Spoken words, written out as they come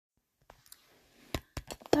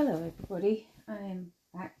Hello everybody, I'm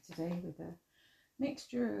back today with a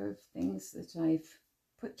mixture of things that I've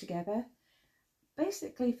put together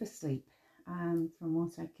basically for sleep. From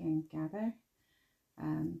what I can gather,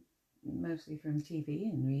 mostly from TV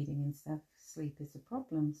and reading and stuff, sleep is a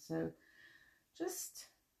problem. So just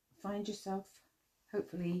find yourself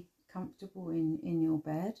hopefully comfortable in your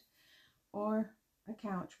bed or a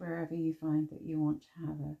couch, wherever you find that you want to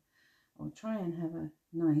have or try and have a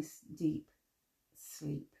nice deep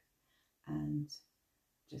sleep, and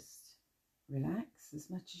just relax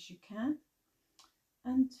as much as you can.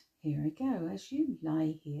 And here I go. As you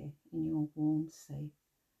lie here in your warm, safe,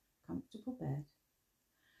 comfortable bed,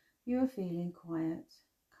 you are feeling quiet,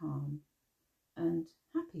 calm, and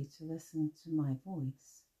happy to listen to my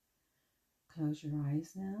voice. Close your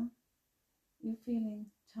eyes now. You're feeling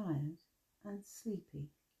tired and sleepy.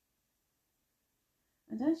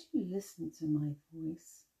 And as you listen to my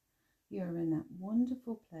voice, you're in that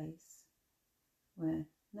wonderful place where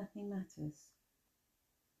nothing matters,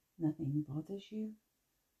 nothing bothers you,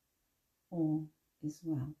 all is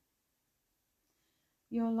well.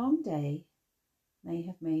 Your long day may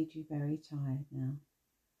have made you very tired now,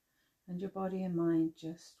 and your body and mind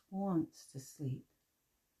just wants to sleep.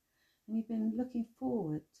 And you've been looking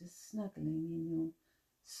forward to snuggling in your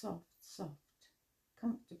soft,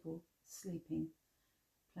 comfortable sleeping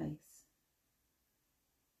place.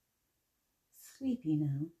 Sleepy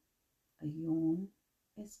now, a yawn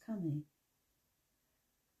is coming.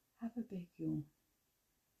 Have a big yawn.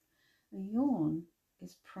 A yawn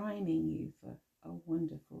is priming you for a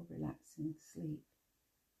wonderful, relaxing sleep.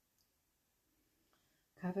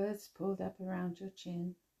 Covers pulled up around your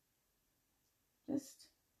chin, just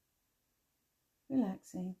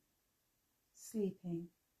relaxing, sleeping,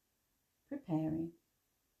 preparing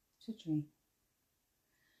to dream.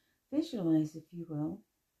 Visualize, if you will,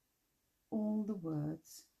 all the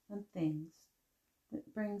words and things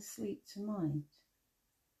that bring sleep to mind.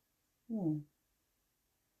 Warm,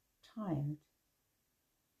 tired,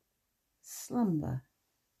 slumber,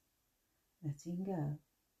 letting go.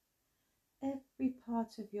 Every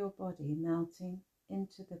part of your body melting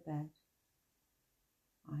into the bed.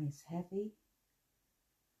 Eyes heavy,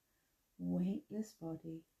 weightless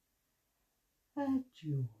body, a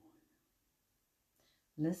yawn.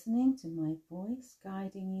 Listening to my voice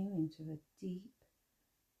guiding you into a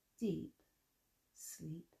deep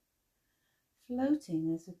sleep,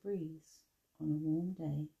 floating as a breeze on a warm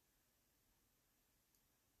day,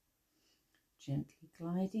 gently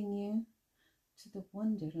gliding you to the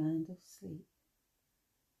wonderland of sleep.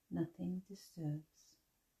 Nothing disturbs.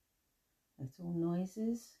 Let all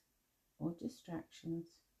noises or distractions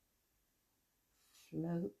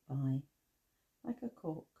float by like a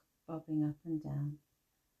cork bobbing up and down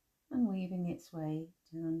and weaving its way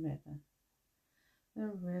down river. The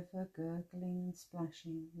river gurgling and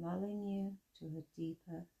splashing, lulling you to a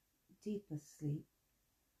deeper sleep.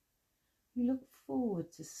 You look forward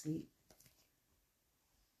to sleep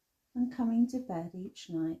and coming to bed each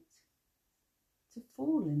night to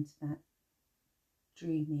fall into that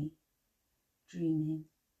dreaming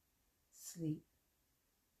sleep.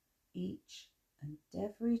 Each and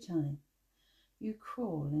every time you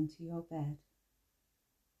crawl into your bed,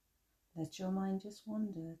 let your mind just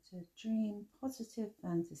wander to dream positive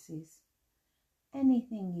fantasies,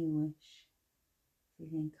 anything you wish,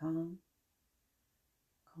 feeling calm,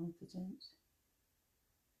 confident,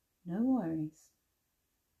 no worries,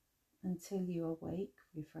 until you awake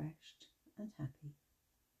refreshed and happy,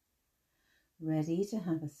 ready to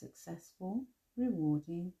have a successful,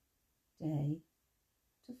 rewarding day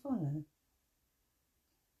to follow.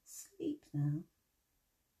 Sleep now,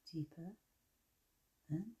 deeper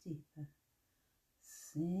and deeper.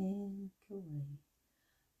 Sink away,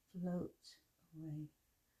 float away.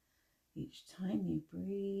 Each time you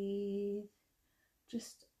breathe,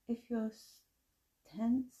 just if you're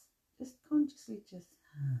tense, just consciously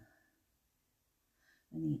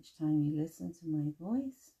and each time you listen to my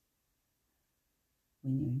voice,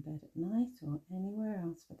 when you're in bed at night or anywhere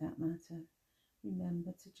else for that matter,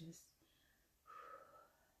 remember to just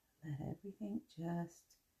let everything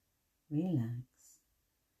just relax.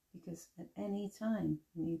 Because at any time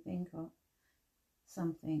when you think of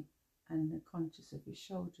something and are conscious of your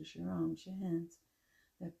shoulders, your arms, your hands,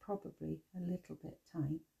 they're probably a little bit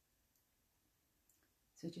tight.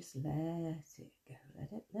 So just let it go,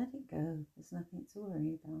 let it go. There's nothing to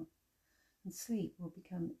worry about. And sleep will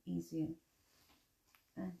become easier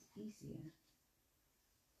and easier.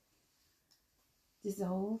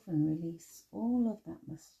 Dissolve and release all of that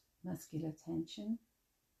muscular tension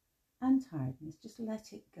and tiredness. Just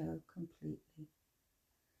let it go completely.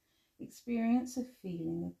 Experience a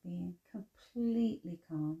feeling of being completely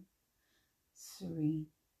calm, serene,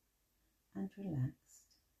 and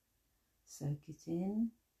relaxed. Soak it in.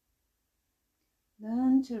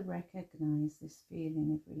 Learn to recognize this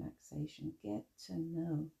feeling of relaxation. Get to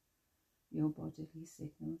know your bodily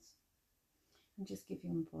signals. And just give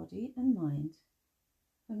your body and mind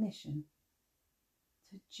permission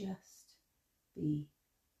to just be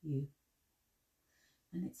you.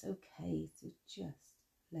 And it's okay to just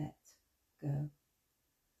let go.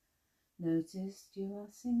 Notice you are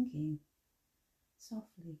sinking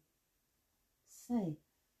softly, safe,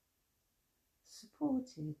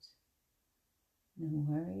 supported. No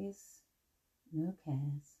worries, no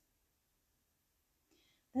cares.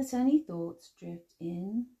 Let any thoughts drift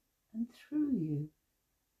in and through you.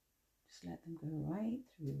 Just let them go right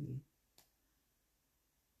through you.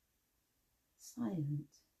 Silent.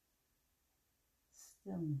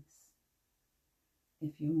 Stillness.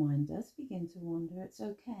 If your mind does begin to wander, it's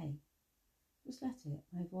okay. Just let it.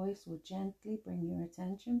 My voice will gently bring your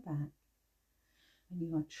attention back. And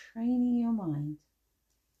you are training your mind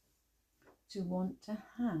to want to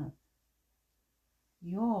have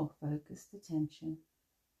your focused attention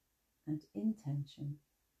and intention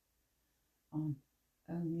on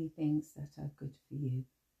only things that are good for you.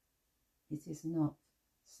 It is not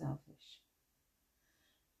selfish.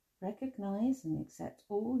 Recognize and accept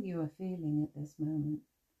all you are feeling at this moment.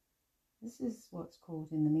 This is what's called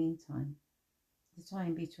in the meantime, the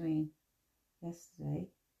time between yesterday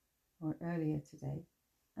or earlier today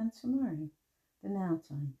and tomorrow, the now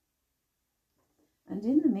time. And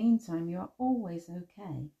in the meantime, you are always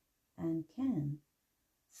okay and can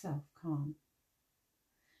self-calm.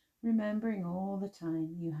 Remembering all the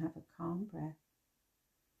time you have a calm breath.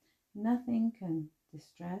 Nothing can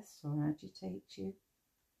distress or agitate you.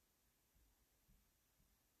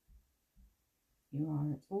 You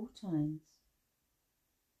are at all times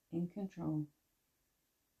in control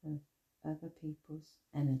of other people's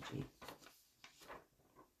energy.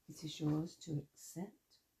 It is yours to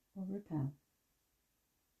accept or repel.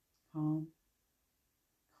 Calm,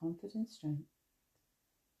 confident strength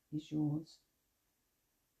is yours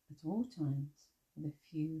at all times with a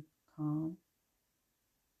few calm,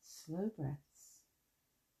 slow breaths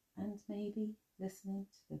and maybe listening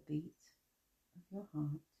to the beat of your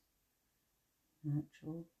heart.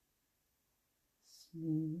 Natural,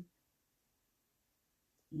 smooth,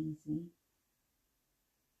 easy,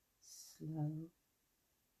 slow,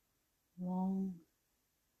 long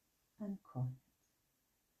and quiet.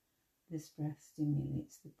 This breath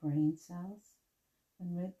stimulates the brain cells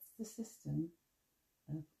and rids the system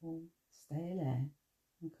of all stale air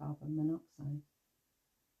and carbon monoxide.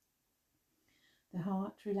 The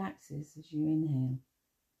heart relaxes as you inhale.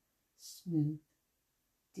 Smooth,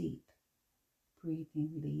 deep breathing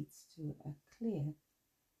leads to a clear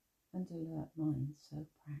and alert mind, so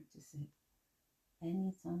practice it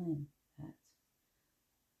anytime. That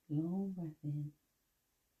long breath in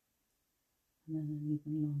and then an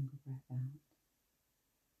even longer breath out.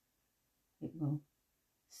 It will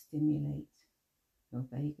stimulate your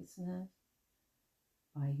vagus nerve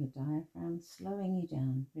by your diaphragm, slowing you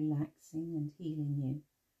down, relaxing and healing you,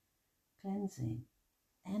 cleansing,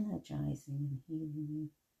 energizing and healing you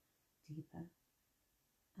deeper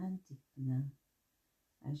and deeper now.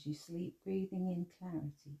 As you sleep, breathing in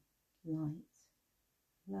clarity, light,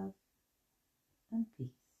 love and peace.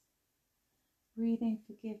 Breathing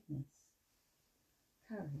forgiveness,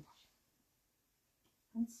 courage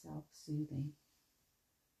and self-soothing.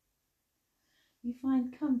 You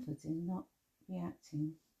find comfort in not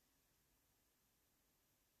reacting.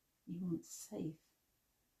 You want safe,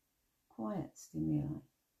 quiet stimuli,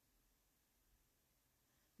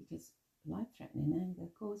 because life-threatening anger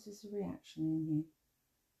causes a reaction in you.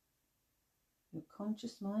 Your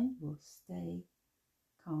conscious mind will stay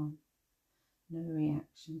calm. No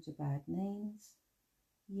reaction to bad names,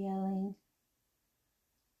 yelling.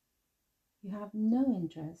 You have no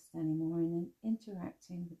interest anymore in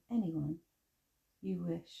interacting with anyone you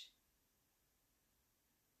wish,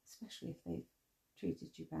 especially if they've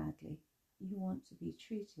treated you badly. You want to be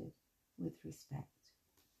treated with respect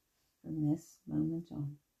from this moment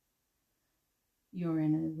on. Your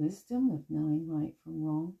inner wisdom of knowing right from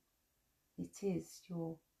wrong, it is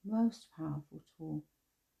your most powerful tool.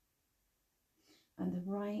 And the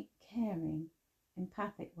right, caring,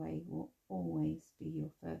 empathic way will always be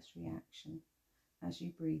your first reaction as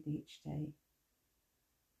you breathe each day.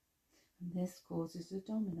 And this causes a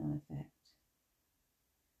domino effect.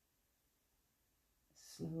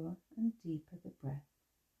 The slower and deeper the breath,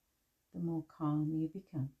 the more calm you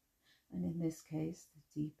become. And in this case,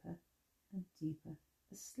 the deeper and deeper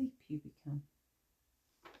asleep you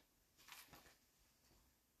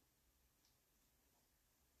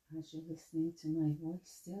as you're listening to my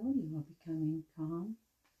voice still, you are becoming calm,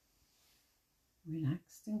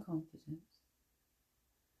 relaxed and confident.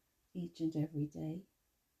 Each and every day,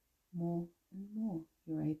 more and more,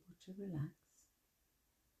 you're able to relax,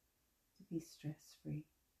 to be stress-free.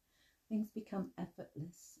 Things become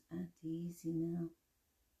effortless and easy now.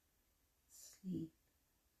 Sleep.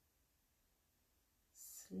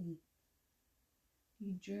 Sleep.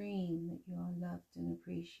 You dream that you are loved and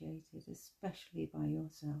appreciated, especially by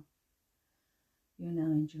yourself. You're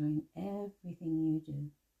now enjoying everything you do,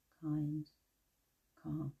 kind,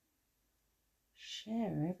 calm.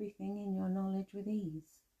 Share everything in your knowledge with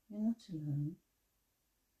ease. You're not alone.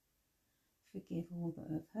 Forgive all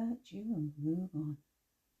that have hurt you and move on.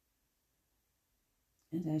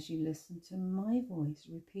 And as you listen to my voice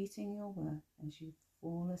repeating your worth as you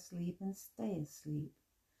fall asleep and stay asleep,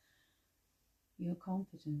 you're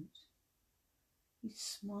confident. You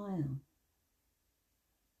smile.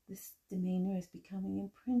 This demeanour is becoming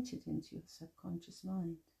imprinted into your subconscious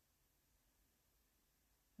mind,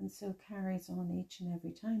 and so carries on each and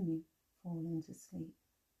every time you fall into sleep.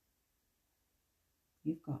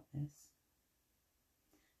 You've got this.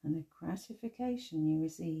 And the gratification you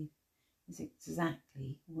receive is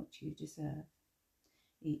exactly what you deserve.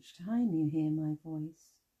 Each time you hear my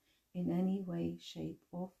voice, in any way, shape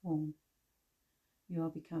or form, you are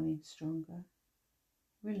becoming stronger,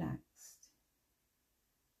 relaxed,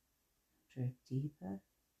 drift deeper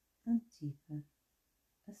and deeper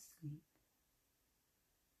asleep.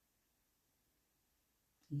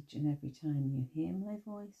 Each and every time you hear my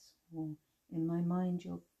voice, or in my mind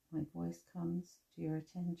my voice comes to your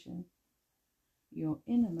attention, your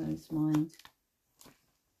innermost mind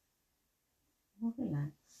will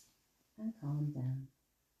relax and calm down.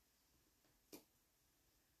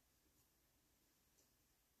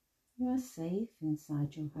 You are safe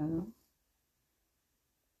inside your home,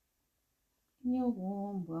 in your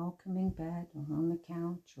warm, welcoming bed, or on the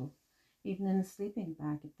couch, or even in a sleeping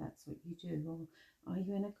bag if that's what you do. Or are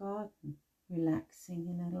you in a garden, relaxing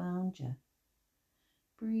in a lounger?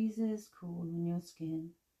 Breezes cool on your skin,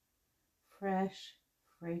 fresh,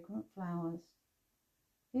 fragrant flowers.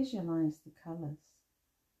 Visualize the colours,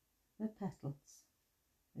 the petals,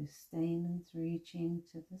 those stamens reaching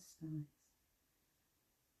to the skies.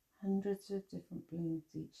 Hundreds of different blooms,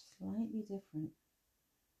 each slightly different.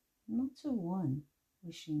 Not a one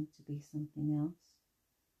wishing to be something else.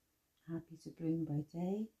 Happy to bloom by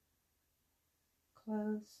day,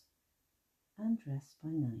 close and rest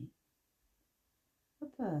by night. A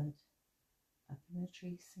bird up in a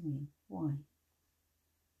tree singing. Why?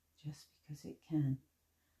 Just because it can.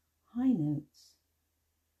 High notes,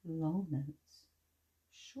 long notes,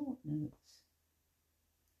 short notes.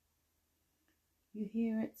 You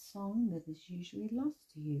hear its song that is usually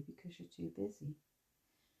lost to you because you're too busy.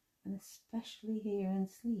 And especially here in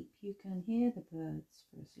sleep, you can hear the birds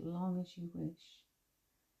for as long as you wish.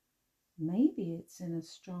 Maybe it's in a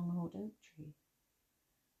strong old oak tree,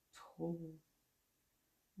 tall,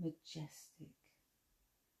 majestic,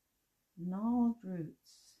 gnarled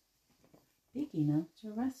roots, big enough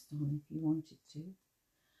to rest on if you wanted to.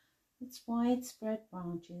 Its widespread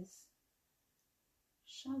branches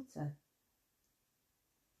shelter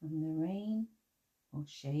from the rain or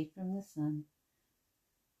shade from the sun.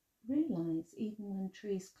 Realize even when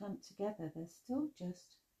trees clump together, they're still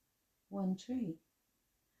just one tree.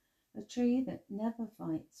 A tree that never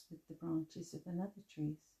fights with the branches of another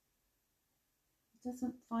trees. It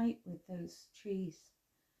doesn't fight with those trees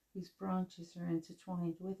whose branches are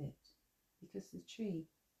intertwined with it, because the tree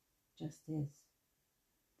just is.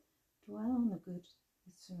 Dwell on the good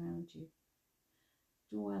that surrounds you.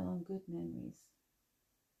 Dwell on good memories.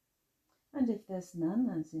 And if there's none,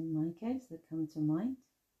 as in my case, that come to mind,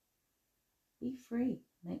 be free,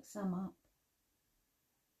 make some up.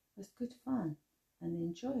 As good fun and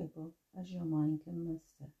enjoyable as your mind can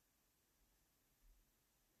muster.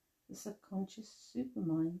 The subconscious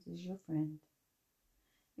supermind is your friend.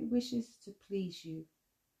 It wishes to please you.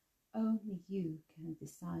 Only you can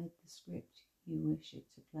decide the script you wish it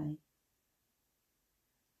to play.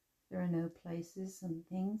 There are no places and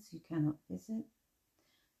things you cannot visit.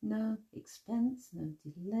 No expense, no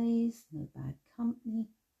delays, no bad company.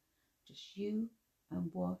 Just you and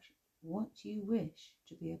what you wish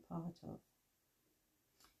to be a part of.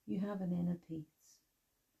 You have an inner peace.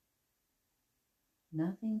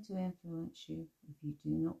 Nothing to influence you if you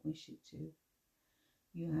do not wish it to.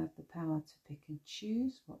 You have the power to pick and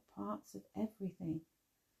choose what parts of everything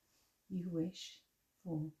you wish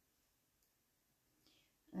for.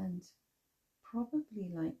 And probably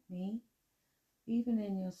like me, even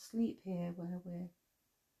in your sleep here where we're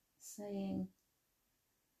saying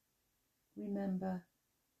remember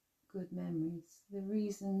good memories. The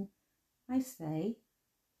reason I say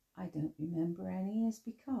I don't remember any is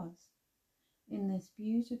because in this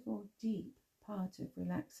beautiful, deep part of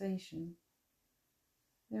relaxation,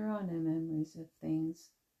 there are no memories of things.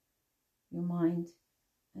 Your mind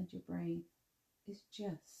and your brain is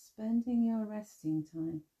just spending your resting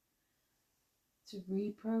time to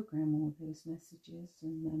reprogram all those messages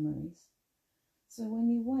and memories. So when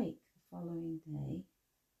you wake the following day,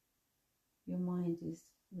 your mind is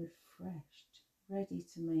refreshed, ready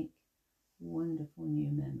to make wonderful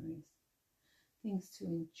new memories, things to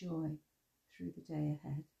enjoy through the day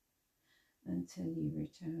ahead until you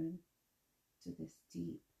return to this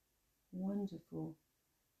deep, wonderful,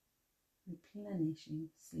 replenishing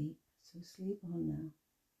sleep. So sleep on now.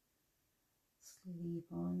 Sleep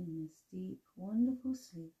on in this deep, wonderful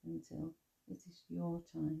sleep until it is your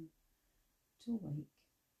time to wake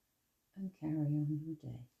and carry on your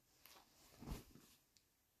day.